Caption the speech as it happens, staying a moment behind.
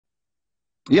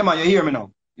Yeah, man, you hear me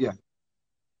now? Yeah.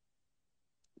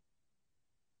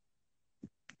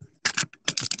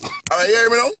 Are you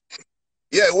hearing me now?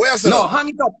 Yeah, where else No, now? hang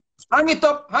it up. Hang it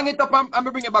up. Hang it up. I'm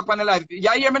gonna bring it back on the live. You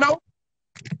hear me now?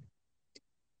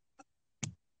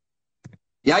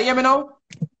 You hear me now?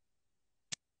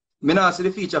 Me not see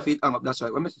the feature feed hang up. That's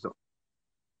right. What message up?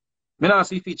 Me not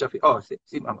see feature feed. Oh, see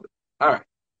hang up. All right.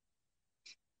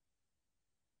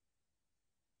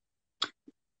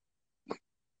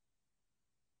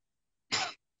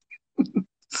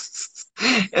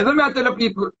 And let me tell the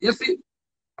people, you see,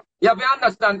 you have to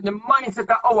understand the mindset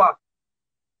of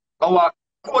our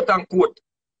quote unquote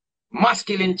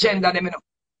masculine gender, them, you know.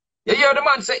 You hear the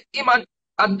man say, him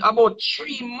and about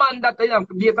 3 man that I am,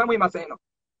 based on what I'm saying, you know.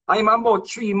 I'm about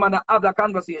 3 man that have the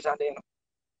conversation there, you know.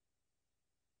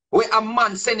 Where a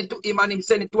man send it to him and him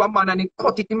send it to a man and he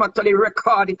cut it, him actually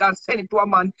record it and send it to a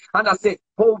man and I say,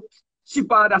 oh, she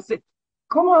bad, I say,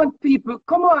 come on, people,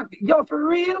 come on, yo, for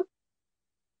real?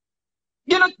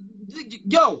 You know,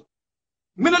 yo,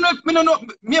 me no know,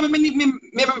 maybe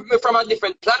from a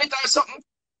different planet or something,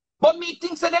 but me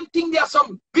think so them think they are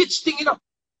some bitch thing, you know.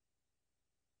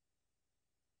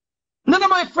 None of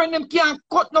my friend them can't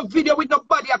cut no video with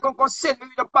nobody. I can go send me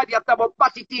with nobody after about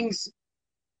party things.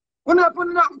 When I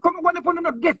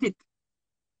not get it.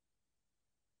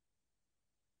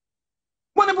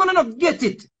 When I not get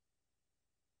it.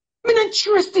 Me not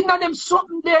interested in them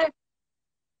something there.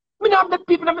 Me not have the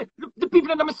people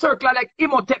in my circle are like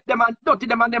Imhotep them and Dirty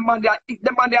them and them man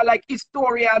they are like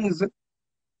historians.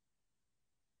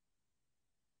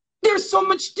 There's so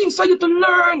much things for you to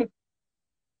learn.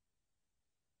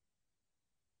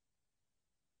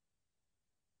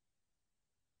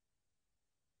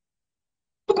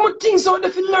 Look more things out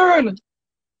there to learn.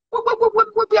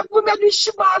 What we are doing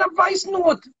Shabbat and voice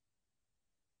note.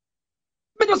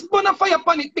 Me just burn a fire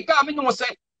upon it because I know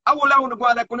say I want to go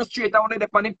like on the street, I want to get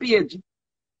on the page.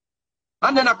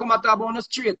 And then I come out on the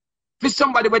street. For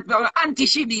somebody with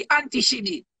anti-shidi,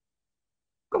 anti-shidi.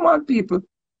 Come on, people.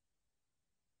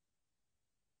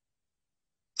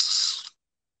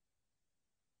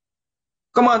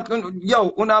 Come on, yo,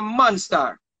 on a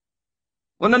monster.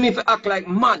 We don't need to act like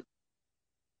man.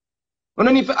 We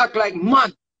don't need to act like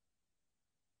man.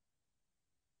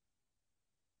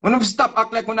 We don't stop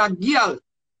act like a girl.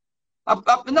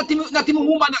 Not even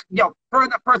woman. Yo,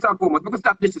 first and foremost, we can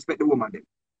stop disrespect the woman then.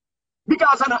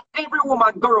 Because every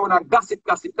woman go around and gossip.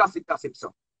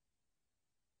 So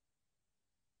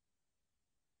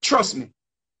trust me.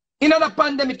 In the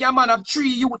pandemic, a man have 3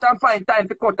 youth and find time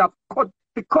to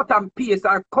cut and paste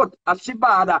or cut a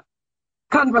shibada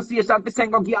conversation to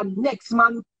send go give next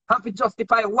man and to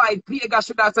justify why Vegas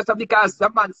should have said something because the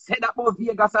man said about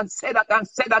Vegas and said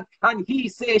that and he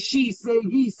say, she say,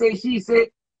 he say, she say.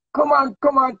 Come on,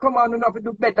 we have to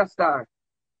do better, star.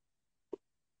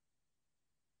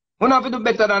 We have to do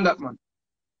better than that, man.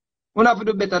 We have to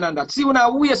do better than that. See, we're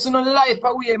not wasting our life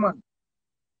away, man.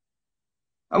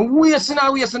 And wasting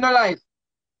our life.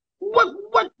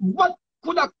 What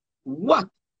could have, what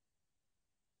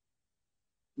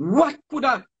could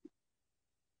have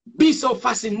be so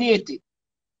fascinating?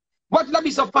 What could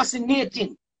be so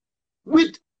fascinating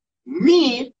with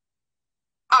me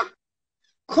a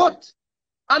cut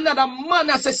another man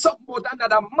and say something about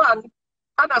another man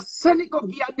and I send it go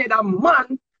give another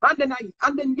man and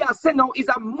then you say now is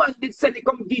a man that send it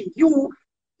come give you.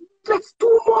 That's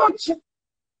too much. And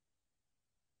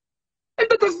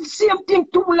that is the same thing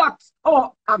 2 lakhs.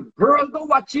 Oh, a girl go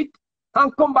watch it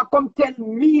and come back come tell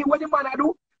me what the man I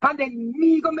do. And then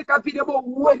me go make a video about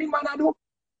what the man I do.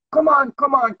 Come on.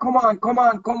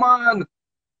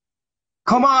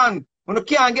 You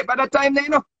can't get by that time there, you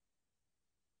know.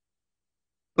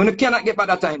 You cannot get by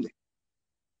that time there.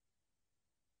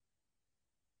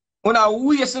 You are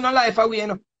wasting your life away, you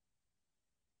know.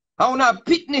 And you have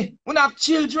pitney, you have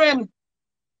children.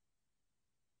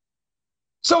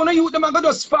 So you them are going to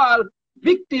just fall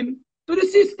victim to the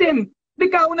system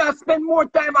because we not spend more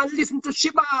time and listen to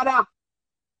Shibada.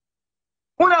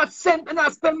 We not spend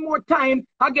more time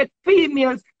and get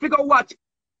females to go watch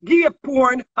gay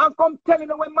porn and come telling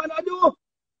them what man I do.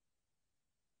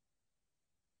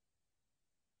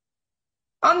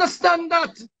 Understand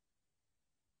that.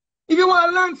 If you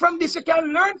want to learn from this, you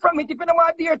can learn from it. If you don't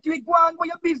want to adhere to it, go on with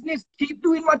your business. Keep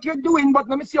doing what you're doing, but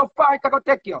let me see how far it can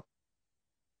take you.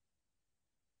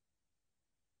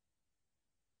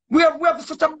 We have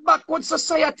such a backward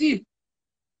society.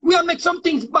 We have make some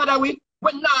things bad away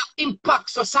when now impact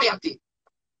society.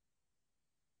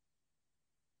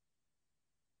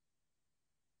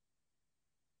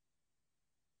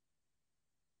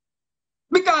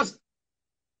 Because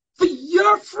For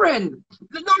your friend,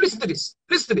 now listen to this.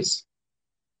 Listen to this.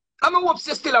 I'm going to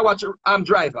upstairs still I watch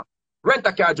driver. Rent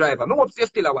a car driver. I'm upstairs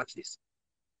still I watch this.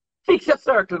 Fix your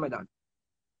circle, madam.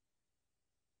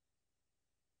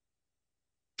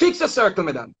 Fix your circle,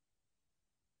 madam.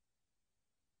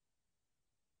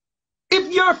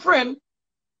 If your friend,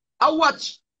 I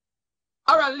watch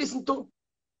or I listen to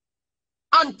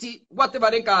auntie, whatever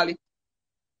they call it,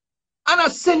 and I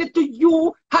send it to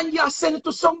you, and you send it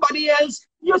to somebody else,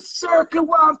 your circle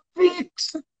won't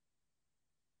fix.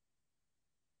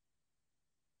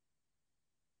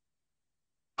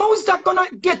 How is that gonna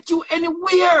get you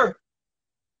anywhere?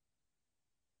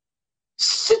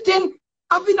 Sitting,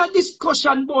 having a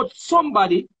discussion about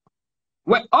somebody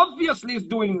who obviously is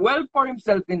doing well for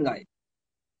himself in life.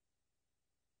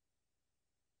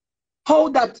 How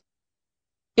that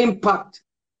impact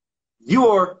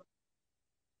your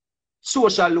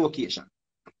social location?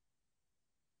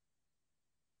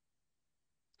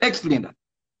 Explain that.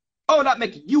 How that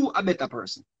make you a better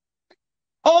person?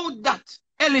 How that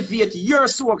elevate your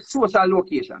social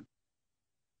location?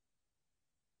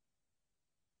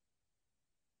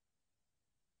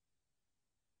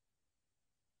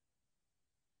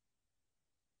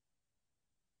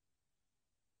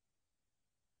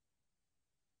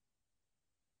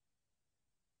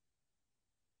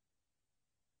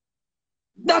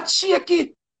 That's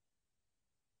shaky.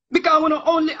 Because we don't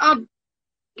only have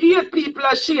gay people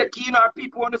are shaky, you know,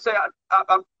 people want to say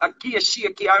a gay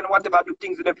shaky or whatever, do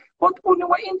things with them. But we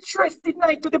were interested now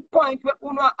to the point where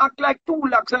we act like 2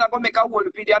 lakhs and I go make a whole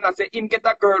video and I say, him get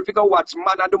a girl, we go watch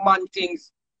man and do man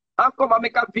things. And come and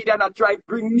make a video and I try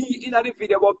bring me in the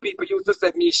video about people used to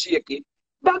say me shaky.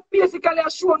 That basically I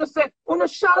show to say, we're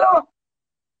shallow.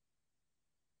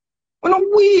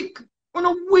 We're weak.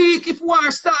 We're weak. If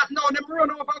war start now, them run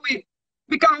over we.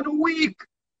 Because we're weak.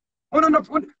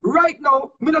 Right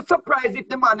now, I'm not surprised if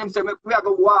the man himself we have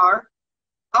a war.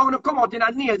 I want to come out in a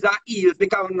nails and heels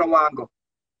because I don't want to go.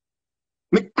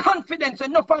 My confidence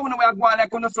enough I want to go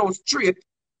like on so straight.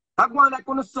 I go like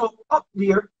on so up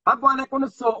there. I go like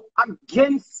on so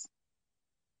against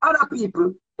other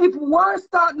people. If war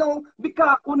start now,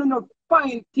 because we don't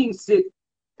find things to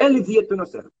elevate to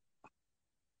yourself.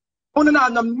 We don't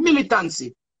have no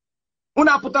militancy. We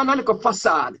don't put on a little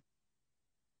facade.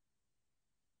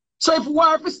 So if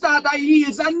war if we start our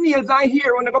heels and nails and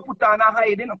hair, we're going to put on a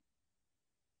hide, you know.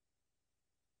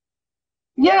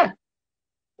 Yeah.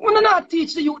 We're not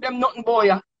teach the youth them nothing,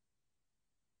 boy.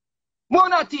 We're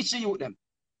not teach the youth them.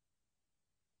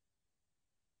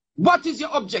 What is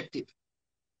your objective?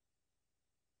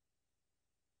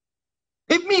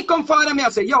 If me come father me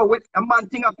and say, yo, wait, a man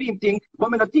thing, a pimp thing, but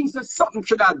me not think that something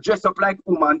should have dress up like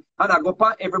woman, and I go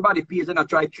for everybody pays and I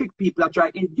try trick people, I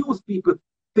try induce people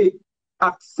to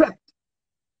accept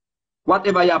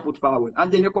whatever you put forward.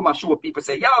 And then you come and show people,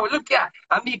 say, yo, look here,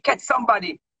 and me catch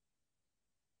somebody.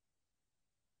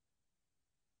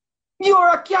 You're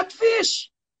a catfish.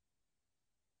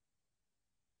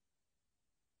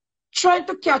 Trying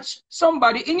to catch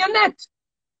somebody in your net.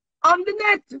 On the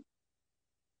net.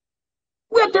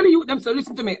 We are telling you them, so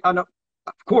listen to me. And of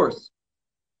course,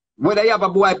 whether you have a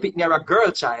boy picnic or a girl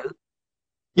child,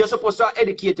 you're supposed to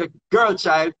educate your girl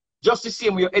child just the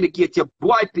same way you educate your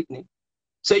boy picnic.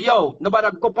 Say, yo,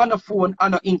 nobody go up on the phone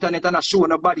and the internet and show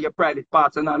nobody your private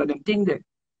parts and all of them things there.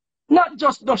 Not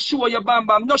just no show your bam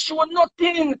bam, no show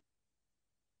nothing.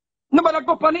 Nobody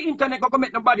go up on the internet, go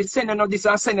make nobody sending no this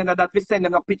and sending no that, we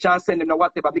sending no picture and sending no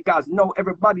whatever, because now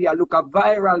everybody a look a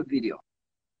viral video.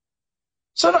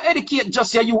 So no educate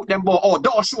just your youth them, but oh,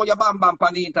 don't show your bam bam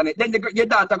on the internet. Then your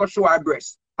daughter go show her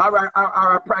breast or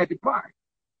a private part.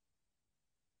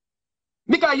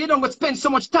 Because you don't spend so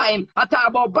much time at talk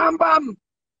about bam bam.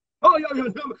 Oh,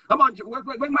 I'm on,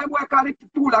 when my boy call it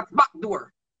 2 lakhs, back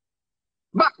door.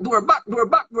 Back door, back door,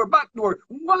 back door, back door.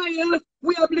 While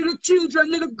we have little children,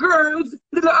 little girls,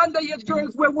 little underage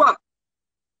girls, where what?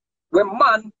 Where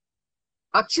man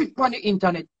a trick on the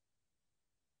internet.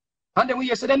 And then we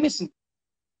hear say they're missing.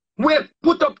 We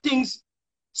put up things,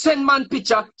 send man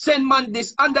picture, send man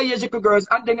this, underage little girls,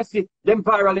 and then you see them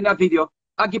viral in a video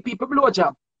and give people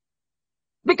blowjob.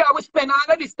 Because we spend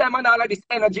all of this time and all of this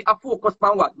energy and focus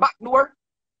on what? Back door.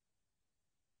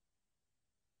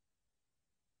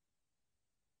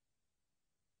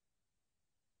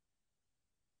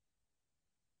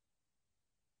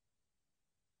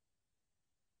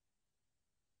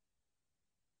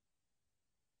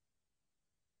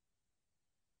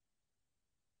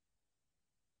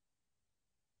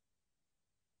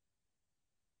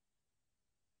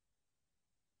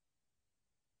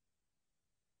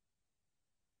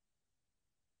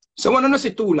 So when I say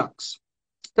 2 lakhs,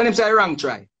 tell him say wrong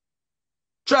try.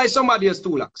 Try somebody else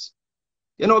 2 lakhs.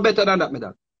 You know better than that, my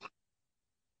dad.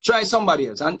 Try somebody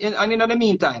else. And in the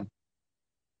meantime,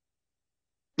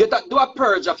 do a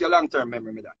purge of your long-term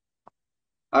memory, my dad.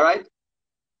 All right?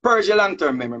 Purge your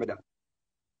long-term memory, my dad.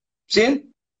 See?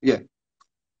 Yeah.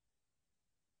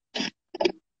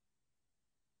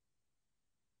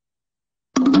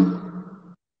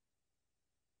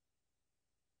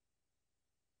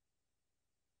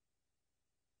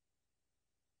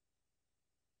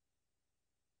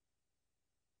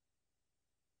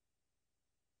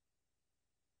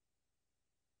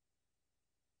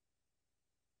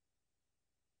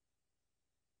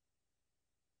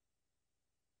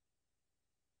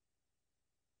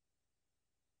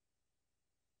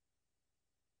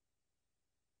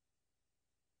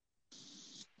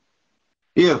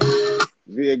 Yeah.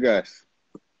 Vegas.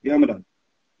 Yeah, madam.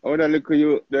 How the look at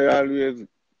you, they always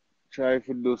try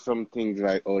to do some things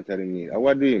right out of the need.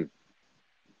 What do him?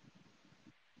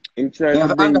 Him try You to have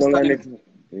to bring down the understand next.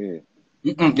 Yeah.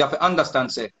 You have to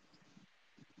understand, say,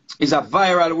 it's a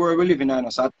viral world we live in,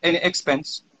 so at any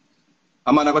expense,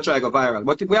 a man going to try to go viral.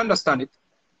 But if we understand it,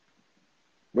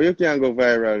 But you can't go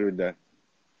viral with that.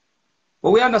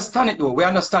 but we understand it though. We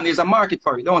understand there's a market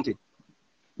for it, don't it?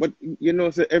 But you know,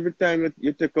 so every time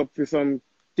you take up for some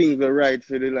things that right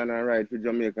for the land and right for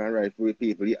Jamaica and right for the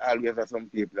people, you always have some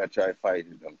people that try to fight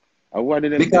with them. And what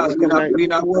did them Because do? we're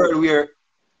in a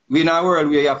world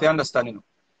where you have to understand, you know.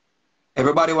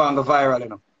 Everybody want to go viral, you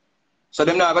know. So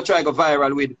them not going to try to go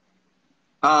viral with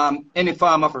any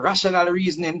form of rational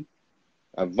reasoning.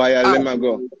 A viral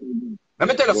go. Let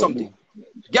me tell you something.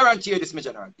 Guarantee you this, my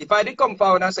general. If I did come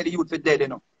forward and say the youth is dead,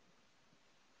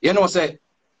 you know, say,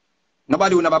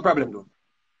 nobody will have a problem, though.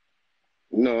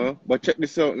 No, but check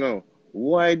this out now.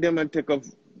 Why them and take up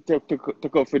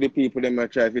for the people them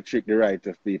and try to trick the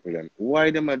righteous people them?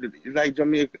 Why them and do it's like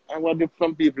Jamaica? And what do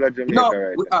some people at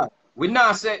Jamaica No, we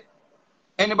not say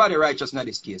anybody righteous in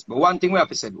this case. But one thing we have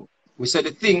to say, though, we said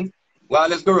the thing, well,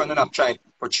 let's go around and have tried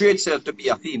portray itself to be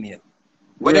a female.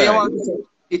 Whether you want to say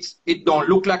it don't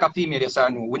look like a female, yes or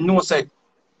no. We know said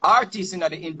artists in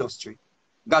the industry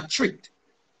got tricked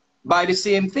by the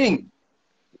same thing.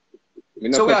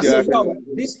 So we are saying, no,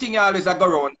 this thing always go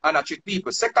around and trick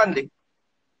people. Secondly,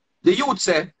 the youth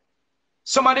say,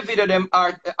 some of the video them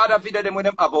are other video them when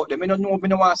them about them. I don't know, I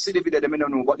don't want to see the video them, I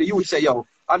don't know. But the youth say, yo,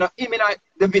 and even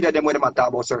the video them when them talk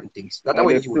about certain things. That's the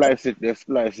way they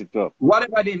splice it up.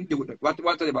 Whatever they do,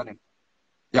 whatever them.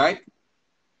 Right?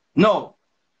 No.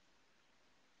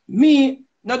 Me,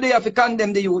 not they have to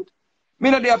condemn the youth. Me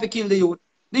not they have to kill the youth.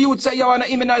 The youth say, yo, and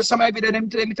him in some video them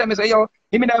tell me say, yo,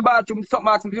 him in the bathroom, something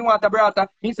ask him if he want a brata.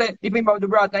 He say, if he about the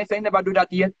brata, he say, he never do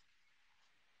that yet.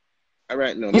 All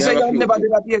right, no. He say, yo, he never do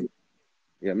that yet.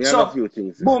 Yeah, me have a few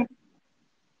things. Boom.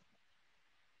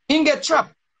 He get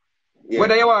trapped. Yeah.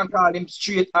 Whether you want to call him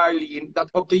straight or lean,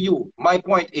 that's up to you. My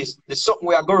point is, there's something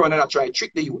we are going and I try to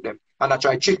trick the youth them, and I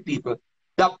try to trick people.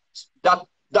 That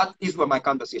is what my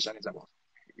conversation is about.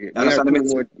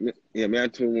 Yeah, me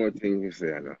have two more things to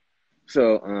say now.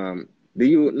 So, the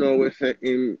youth know we say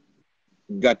him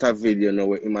got a video now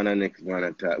with him and the next one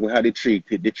attack. We had the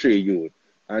three youth,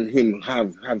 and him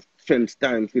have spent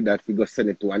time for that we go send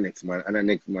it to our next man and the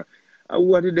next man. And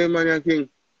what did they man think?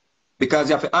 Because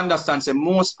you have to understand, say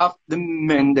most of the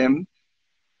men them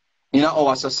in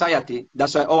our society,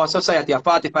 that's why our society, a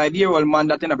 45-year-old man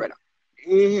that in a brother.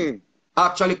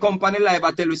 Actually, company live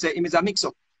I tell you say him is a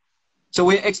mix-up. So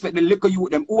we expect the little youth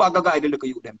them. Who are going to guide the little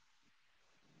youth them?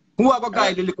 Who are going to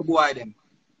guide the little boy them?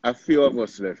 A few of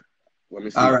us left.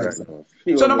 All right. So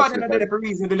nobody know the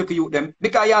reason the little youth them.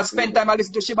 Because you have spent time and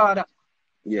listen to Shibada.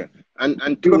 Yeah.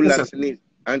 And 2 lakhs need,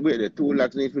 and wait, the 2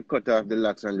 lakhs need to cut off the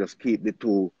lakhs and just keep the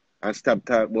 2 and stop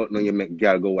talking about no you make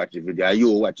girl go watch the video. You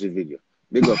watch the video.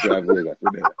 Big up your Vegas.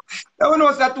 I don't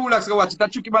know that 2 lakhs go watch it.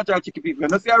 That tricky match and tricky people.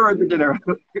 That's the word general.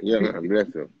 Yeah, man, bless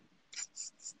you.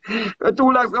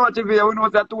 2 lakhs go watch the video. We know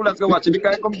that 2 lakhs go watch it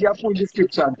because I come here full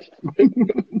description.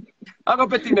 I'm going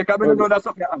to put in the camera, know that's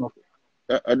something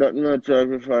I don't know, try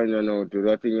to find out now too.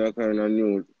 That thing you kind of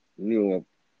new up.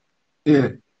 Yeah.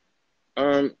 Go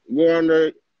on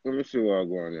there. Let me see what I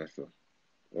go on there, so.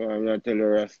 Well, I'm not telling you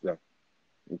Rasta.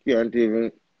 You can't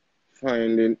even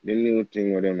find the new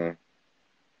thing with them, man.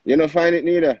 You don't find it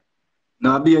neither?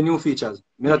 No, be a new features.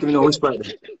 Me not even know which part.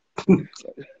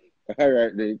 All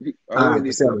right, then.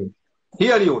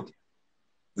 Here you.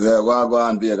 Yeah, go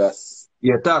on, Vegas.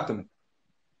 Yeah, talk to me.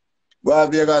 Well,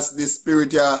 Vegas, the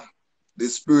spirit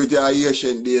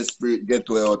Asian day spirit get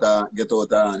out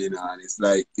on, you know, and it's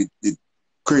like it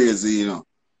crazy, you know.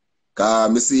 Cause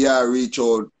me see I reach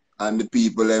out and the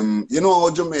people you know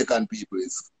how Jamaican people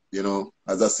is, you know,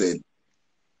 as I said.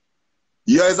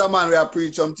 You as a man, we are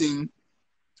preach something,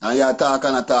 and you talk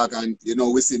and talk, and you know,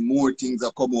 we see more things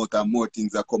that come out, and more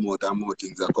things that come out, and more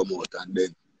things that come out, and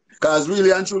then, because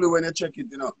really and truly, when you check it,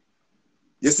 you know,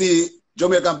 you see,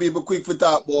 Jamaican people quick to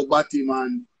talk about batty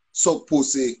man, suck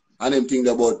pussy, and them things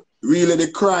about really the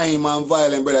crime and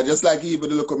violence, brother. Just like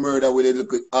even the local murder with the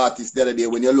local artist the other day,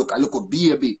 when you look, I look a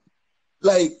baby.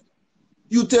 Like,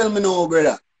 you tell me now,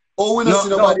 brother. Oh, we not see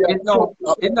nobody.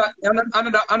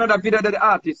 Another video that the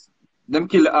artist, them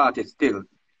kill the artist still.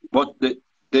 But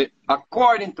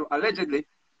according to allegedly,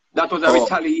 that was a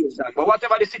retaliation. But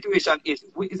whatever the situation is,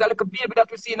 it's a little baby that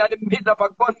we see in the middle of a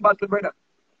gun battle, brother.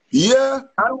 Yeah.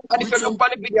 And if you look on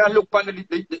the video and look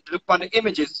on the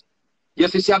images, you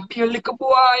see a pure little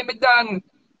boy, me done.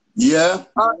 Yeah.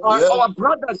 Our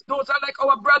brothers, those are like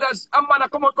our brothers. A man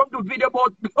come out, come do video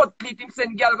about blood cleaning,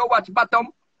 send girl go watch bottom.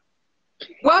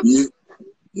 What? Yeah.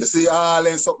 You see all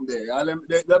them something there. All them,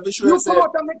 that be sure you come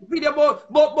out and make video about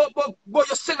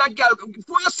you send a girl,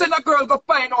 before you send a girl, go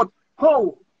find out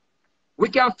how we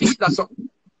can fix that something.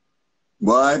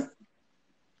 Why?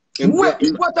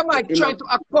 What am I trying to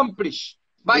accomplish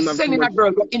by sending a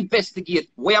girl to investigate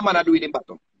where am I doing in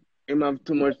bottom? Him have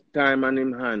too much time on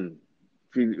him hand.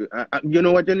 You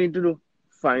know what you need to do?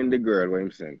 Find the girl what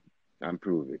him saying and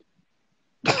prove it.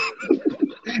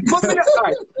 But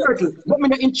me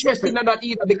not interested in that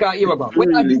either because hear about.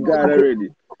 Whether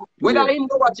him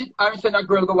go watch it or send a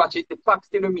girl go watch it, the fact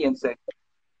still remains say.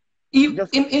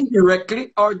 If him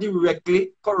indirectly or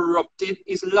directly corrupted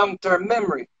his long-term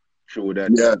memory. True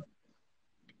that. Yeah.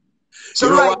 So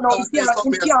you right now,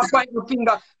 he can't find no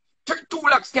finger. 2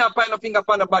 locs can't find no finger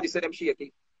on the body, so them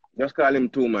shaky. Just call him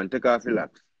 2, man. Take off the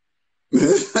locks.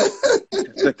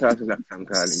 Take off the locks and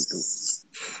call him 2.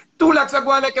 2 locs are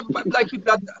going like people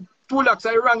that 2 locs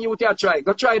I rang you to try.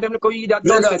 Go try them because you that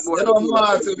Vegas, you know, I'm going to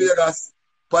ask you, Vegas,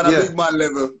 on a big man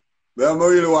level, but I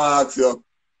really want to ask you,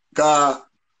 because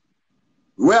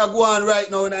we are going right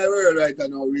now in our world right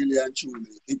now, really and truly.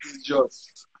 It is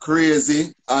just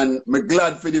crazy, and I'm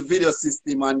glad for the video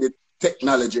system and the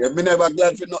technology. I'm never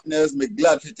glad for nothing else, I'm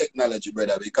glad for technology,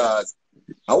 brother, because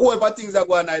I hope things are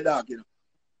going like that, you know.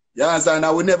 You understand?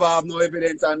 I will never have no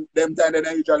evidence, and them time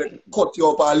they usually cut you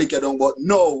up or lick you down, but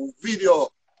no, video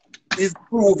is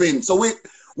proving. So we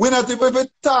not even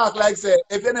talk like say,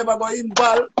 if you never go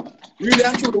involved, really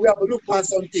and truly we have to look for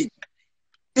something.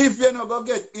 If you never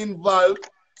get involved,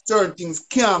 certain things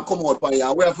can't come out by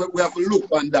you. We have to look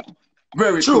on that.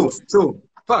 Very true. True.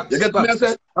 Fact. You get what I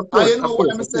said? I know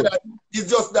what I said. It's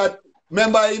just that,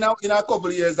 remember in a couple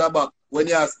of years back, when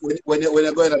you're going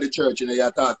to the church, you know,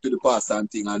 you talk to the pastor and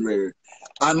thing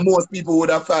and most people would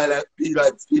have feel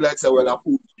like say, well, I'm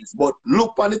foolishness. But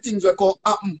look on the things that can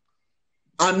happen.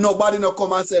 And nobody no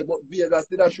come and say, but Vegas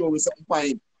did that show with something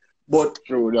fine. But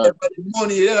the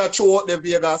money they that show up the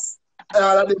Vegas,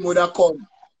 all of them would have come.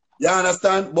 You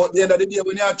understand? But at the end of the day,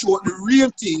 when you show up the real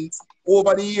things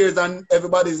over the years and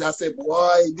everybody's has said,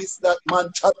 why that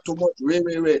man chat too much,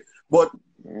 way. But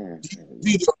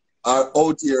videos are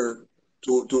out here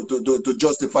to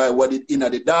justify what it in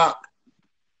the dark.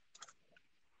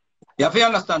 You have to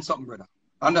understand something, brother.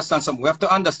 Understand something. We have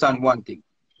to understand one thing.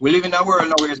 We live in a world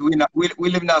now where we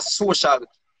live in a social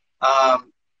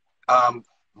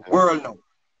world now,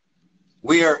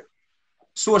 where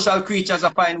social creatures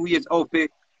are finding ways how to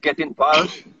get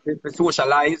involved, to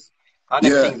socialize, and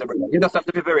things. Brother. You just have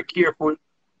to be very careful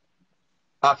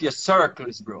of your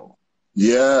circles, bro.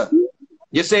 Yeah.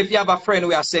 You say if you have a friend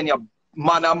who are sending you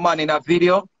man and man in a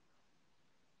video,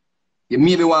 you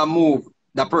maybe want to move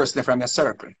that person from your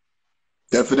circle.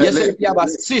 Definitely. You say if you have a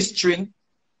sister,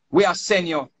 we are sending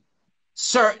you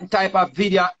certain type of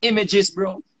video images,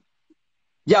 bro.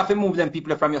 You have to move them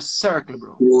people from your circle,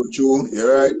 bro. True.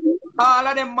 You're right. All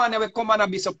of them man will come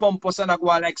and be so pompous and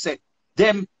go and like say,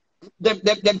 them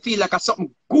feel like a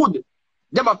something good.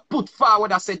 Them a put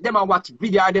forward and say, them a watch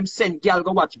video, them send girl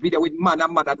go watch video with man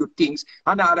and mother do things,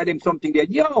 and all of them something there.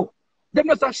 Yo, them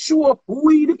just a show up,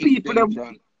 we the people,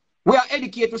 them, we are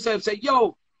educate ourselves, say,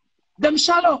 yo, them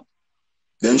shallow.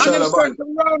 Them shallow, and them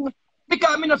circle wrong. Because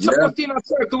I'm not supposed to in a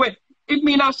circle way. It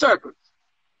mean a circle.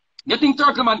 You think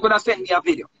Turkle man could have sent me a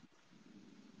video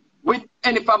with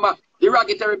any form of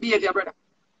derogatory behavior, brother?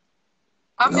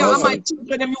 I'm my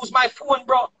children, them use my phone,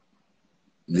 bro.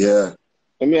 Yeah.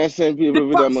 I mean, I send people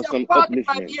with them some upliftment.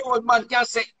 45-year-old man can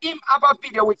say him have a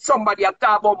video with somebody at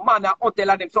talk about man or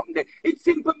hotel and them something there. It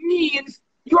simply means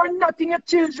you are not in your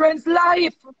children's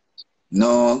life.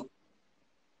 No.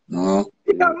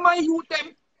 Because my youth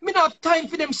them, me not have time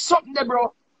for them something there,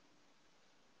 bro.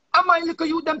 And my little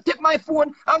you them take my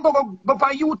phone and go on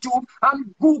YouTube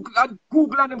and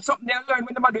Google and them something and learn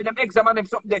when them do them exam and them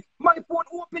something there. My phone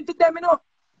open to them, you know.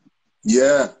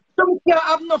 Yeah. Some can't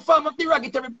have no form of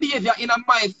derogatory behavior in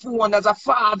my phone as a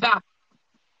father.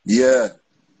 Yeah.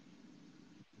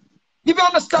 If you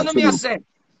understand what I say?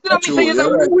 You know what I mean? It's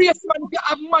a waste, man, if you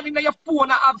have money in your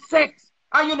phone and have sex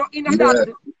and you're not in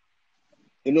that.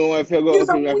 You know, if you go it's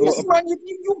a waste, man.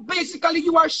 You basically,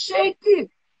 you are shaky.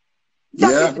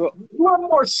 Yeah. You are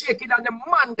more shaky than the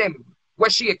man them were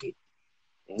shaky.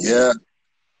 Yeah.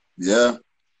 Yeah.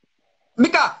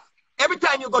 Because every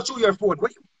time you go through your phone,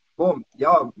 boom,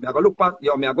 yo, me I go look back,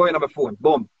 yo, me I go in on my phone,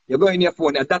 boom, you go in your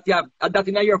phone, and that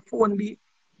in your phone be.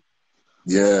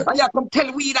 Yeah. And you come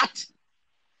tell we that.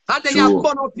 And then you have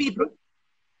burn out people.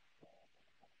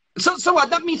 So what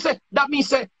that means? Your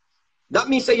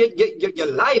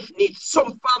life needs some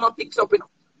form of fix up, you know.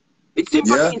 It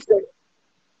simply means that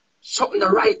something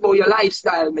right about your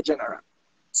lifestyle, my general.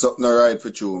 Something right for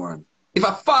you, man. If a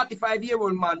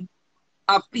 45-year-old man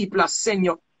have people that send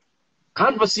you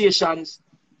conversations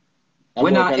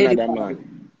when I edify, man.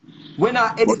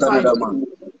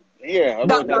 Yeah,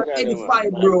 that not edify,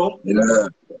 bro. Yeah.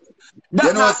 You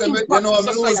know, me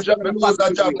lose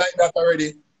a job like that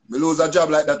already. Me lose a job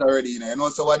like that already, you know. You know,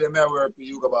 so what they may work for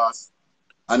you, boss.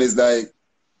 And it's like,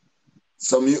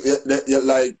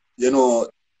 like, you know,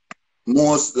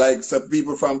 most, like, some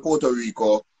people from Puerto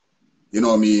Rico, you know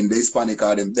what I mean, the Hispanic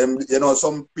are them, you know,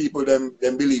 some people, them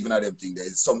believe in them thing. There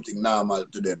is something normal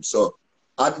to them. So,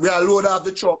 we are load off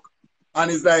the truck, and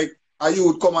it's like, you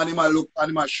would come and him and look and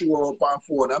him and show up on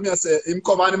phone. I mean, I say, him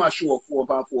come and him and show up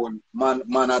on phone,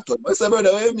 man, I told him. I say,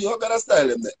 brother, where me, how can I style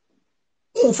him there?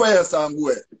 Move for your son, go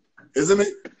ahead. You see me?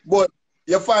 But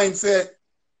you find, say,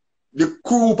 the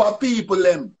group of people,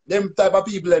 them type of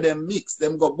people, them mix,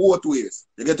 them go both ways.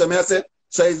 You get what me I say?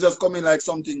 So it's just coming like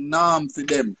something norm for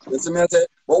them. You see me I say?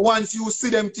 But once you see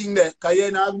them thing there, because you're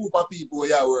in a group of people where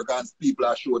you work and people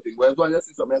are shooting. Whereas when you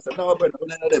see something, I say, no, brother,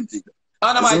 none of them thing.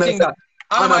 I might think that.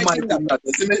 I might think that.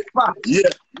 You see me? Yeah.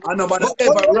 I know, but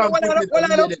ever ramp with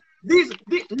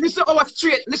it. Listen our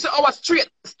straight.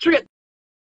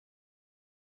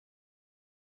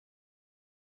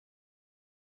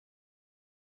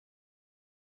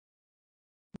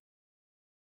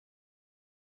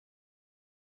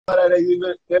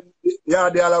 Yeah,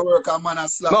 they all work and man and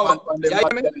slap and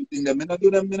them. Me not do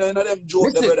them, them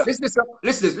joke, brother.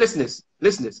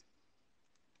 Listen.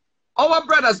 Our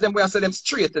brothers, them, we are say them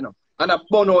straight, you know, and a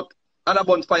burn out, and a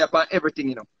burn fire upon everything,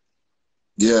 you know.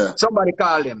 Yeah. Somebody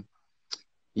call them.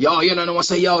 Yo, you know what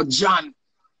say, yo, John.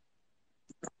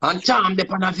 And Tom, they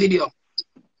on a video.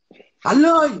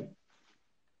 Hello.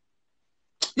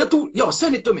 Yo,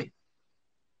 send it to me.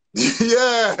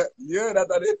 Yeah, that's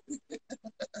it.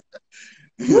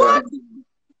 What?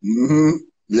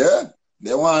 Yeah,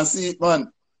 they want to see it,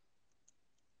 man.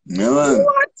 Yeah, man.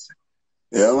 What?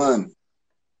 Yeah, man.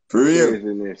 For real.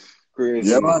 Craziness.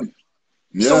 Yeah, man.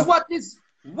 Yeah. So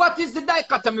what is the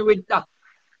dichotomy with that?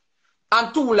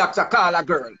 And 2 lakhs a call a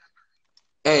girl.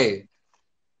 Hey.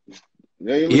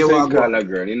 Yeah, you say call a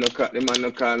girl. You know, the man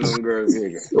no call no girl.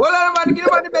 Well, man, give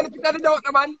the benefit of the doubt,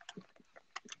 man.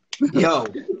 Yo,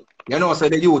 you know, so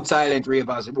the youth silent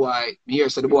ravers, the boy, me hear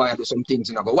so the boy do some things,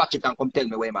 you know, go watch it and come tell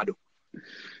me what I do.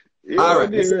 Yeah, all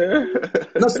right.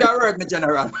 No say a word, my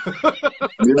general.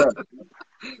 Yeah.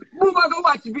 Move on, go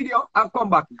watch the video and come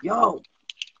back. Yo,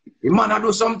 the man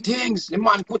do some things. The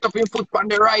man put up his foot on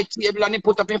the right table and he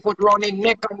put up his foot around his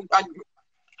neck and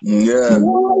yeah.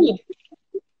 Why?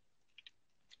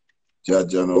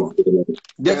 Judge, you know.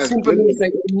 That simply means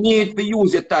like you need to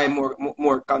use your time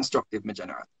more constructive, my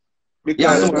general.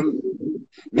 Because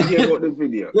we hear about the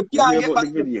video. You can't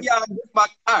get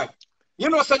back art. You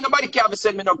know, so nobody can ever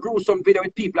send me no gruesome video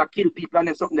with people that kill people and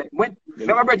then something. When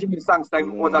my brother me songs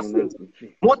time was a state.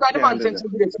 More than the man sends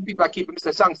some videos, some people that keep me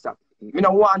say songster. Me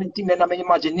no want anything in my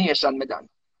imagination, me done.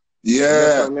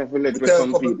 Yeah.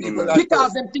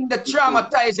 Because them things that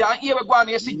traumatize you and here we go and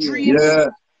you see dreams. Yeah.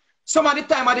 Some of the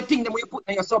time of the thing that you put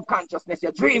in your subconsciousness,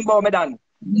 you dream about me done.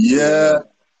 Yeah.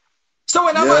 So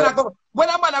when a man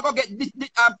go get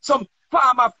some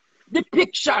form of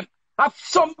depiction of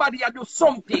somebody that do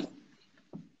something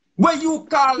where you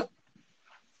call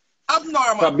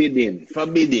abnormal. Forbidden. It's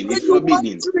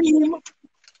forbidden.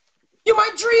 You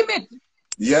might dream it.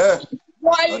 Yeah.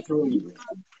 Why?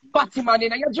 Batman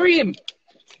in your dream.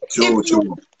 True.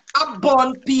 You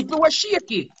born people were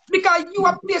shaky. Because you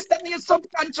are placed in your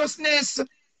subconsciousness.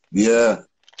 Yeah.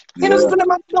 You know, still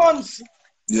them dance.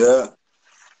 Yeah.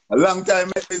 A long time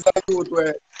is a youth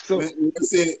where we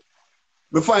say,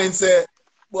 we find say,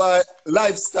 boy,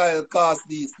 lifestyle costs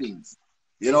these things.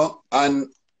 you know, and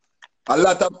a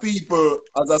lot of people,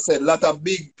 as I said, a lot of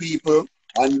big people,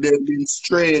 and they've been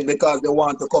strayed because they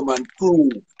want to come and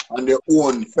prove on their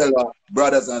own fellow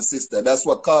brothers and sisters. That's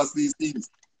what caused these things.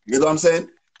 You know what I'm saying?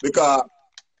 Because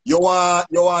you want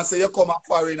to say you come a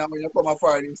foreign, and when you come a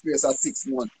foreign in space of 6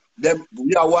 months, then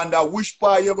we are wonder which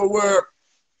part you go work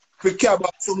to care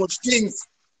about so much things.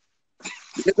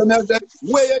 You know what I'm saying?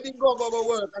 Where you didn't go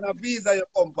work and a visa you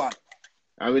come back.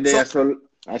 I mean, there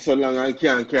so long I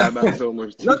can't care about so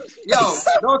much things. Yo,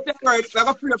 don't take words. We're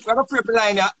going to flip the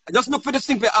line here. Just look for the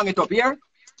thing to hang it up here.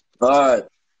 All right.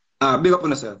 Big up on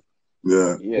yourself.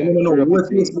 Yeah. No. Where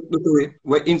Facebook to do it,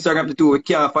 where Instagram to do it, we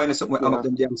can't find something where hang up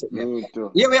them jams.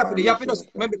 Yeah, we have to. You have to just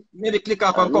maybe click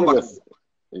off and come back.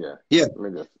 Yeah.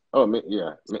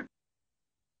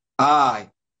 Aye.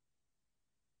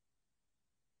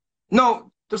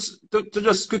 Now, to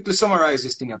just quickly summarize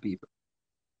this thing, here, people.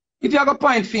 If you have a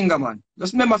point finger, man,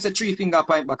 just remember say 3 finger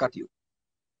point back at you.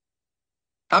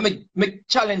 I make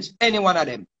challenge any one of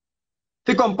them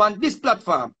to come on this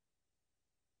platform.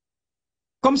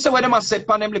 Come say what them have said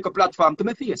on them little platform to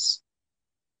my face.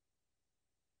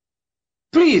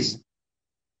 Please.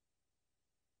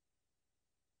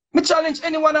 Me challenge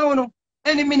anyone I want,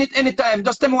 any minute, any time.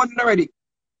 Just tell me what I'm ready.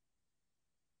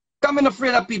 I'm not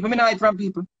afraid of people. I'm not hide from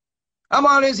people. I'm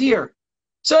always here.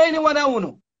 So anyone I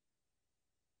want,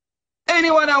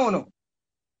 anyone I want,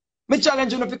 me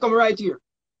challenge you to come right here.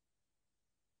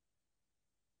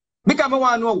 Because I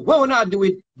want to know what we not do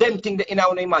with them things in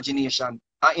our imagination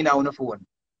and in our phone.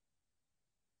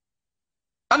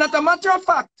 And as a matter of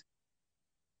fact,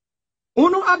 who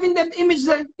not having them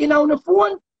images in our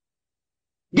phone,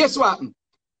 guess what?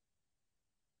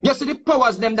 You see the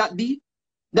powers them that be,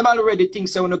 them already think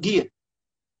so no gear.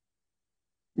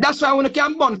 That's why when you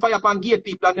can burn fire upon gear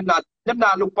people and them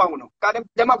not look for you. Because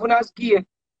them have one as gear.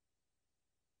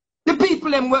 The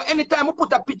people them where anytime we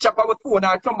put a picture up our phone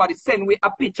or somebody send we a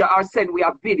picture or send we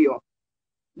a video,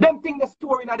 them think the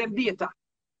story in them data.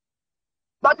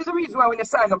 That is the reason why when you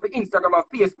sign up for Instagram or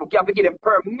Facebook, you have to give them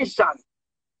permission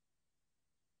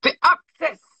to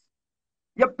access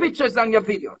your pictures and your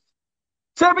videos.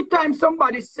 So every time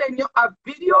somebody send you a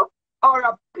video or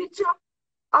a picture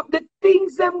of the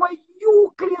things them where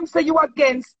you claim say you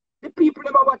against, the people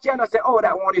them are watching and say, oh,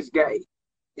 that one is gay.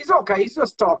 It's okay, he's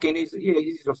just talking, he's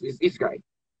gay.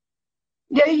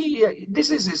 Yeah,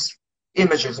 this is his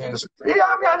images. Yeah,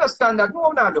 I understand that.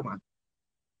 No, no, man.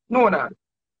 No, no.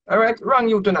 All right? Wrong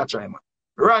you to not try, man.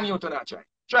 Wrong you to not try.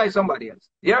 Try somebody else.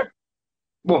 Yeah?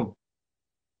 Boom.